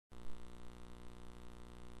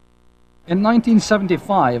In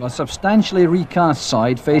 1975, a substantially recast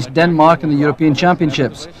side faced Denmark in the European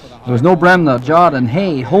Championships. There was no Bremner, Jardine,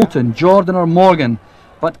 Hay, Holton, Jordan or Morgan,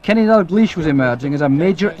 but Kenny Dalglish was emerging as a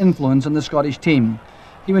major influence in the Scottish team.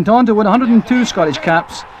 He went on to win 102 Scottish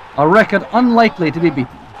caps, a record unlikely to be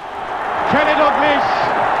beaten. Kenny Dalglish,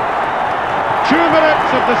 2 minutes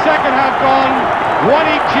of the second half gone, one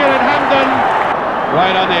each here at Hampden,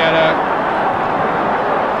 right on the error.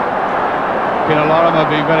 Lorimer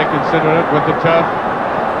being very considerate with the turf.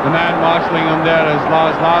 The man marshalling him there is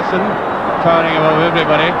Larsen, towering above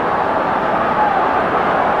everybody.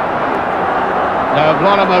 Now if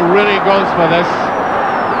Lorimer really goes for this,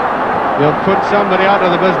 he'll put somebody out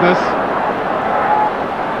of the business.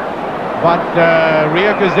 But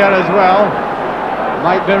Rioch is there as well.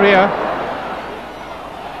 Might be Rioch.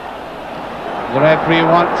 The referee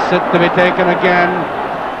wants it to be taken again.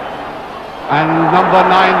 And number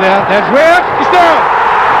 9 there, there's Rioch, he's there!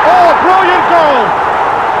 Oh, brilliant goal!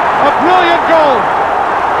 A brilliant goal!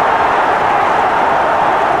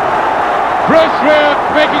 Bruce Rioch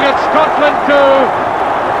making it Scotland 2,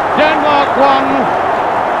 Denmark 1,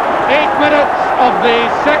 8 minutes of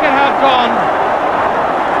the second half gone.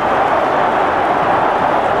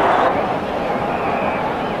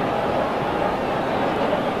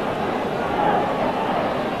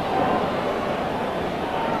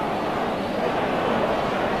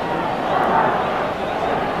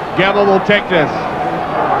 Gemmill will take this.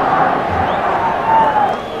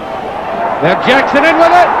 They have Jensen in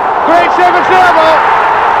with it. Greig save and serve.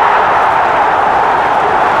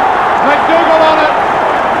 MacDougall on it.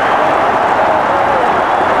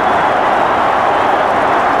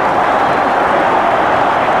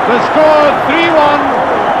 The score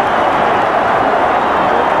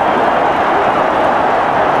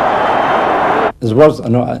 3-1. His words are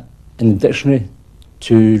not in the dictionary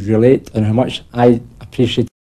to relate on how much I appreciate